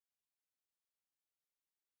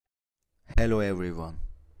Hello everyone.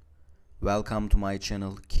 Welcome to my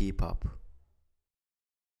channel Keep Up.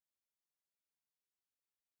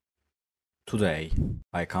 Today,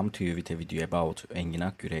 I come to you with a video about Engin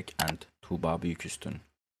Akyürek and Tuba Büyüküstün.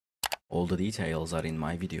 All the details are in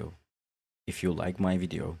my video. If you like my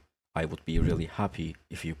video, I would be really happy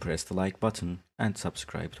if you press the like button and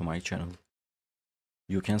subscribe to my channel.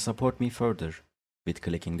 You can support me further with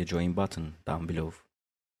clicking the join button down below.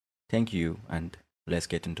 Thank you, and let's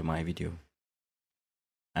get into my video.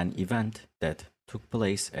 An event that took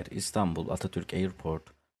place at Istanbul Atatürk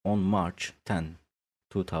Airport on March 10,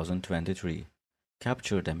 2023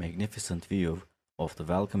 captured a magnificent view of the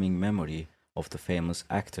welcoming memory of the famous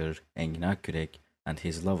actor Engin Akyürek and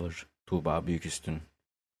his lover Tuba Büyüküstün.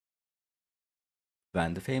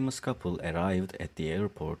 When the famous couple arrived at the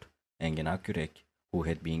airport, Engin Akyürek, who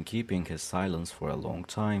had been keeping his silence for a long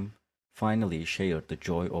time, finally shared the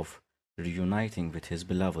joy of reuniting with his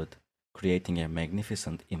beloved, creating a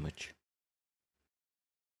magnificent image.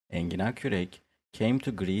 Engin Akyürek came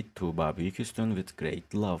to greet Tuba Büyüküstün with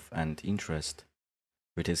great love and interest.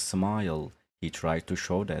 With his smile, he tried to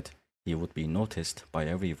show that he would be noticed by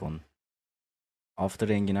everyone. After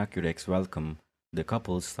Engin Akyürek's welcome, the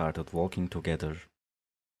couple started walking together.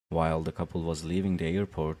 While the couple was leaving the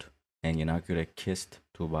airport, Engin Akyürek kissed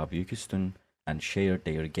Tuba Büyüküstün and shared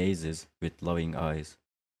their gazes with loving eyes.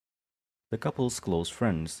 The couple's close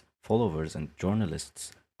friends, followers and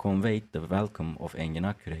journalists conveyed the welcome of Engin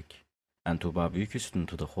Akyürek and Tuba Büyüküstün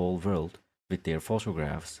to the whole world with their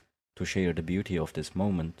photographs to share the beauty of this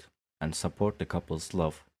moment and support the couple's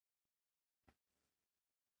love.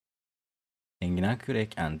 Engin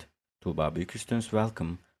Akyürek and Tuba Büyüküstün's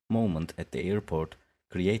welcome moment at the airport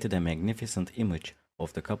created a magnificent image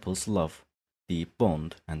of the couple's love, deep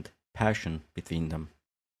bond and passion between them.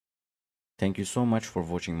 Thank you so much for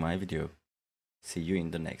watching my video. See you in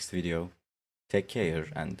the next video. Take care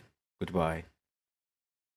and goodbye.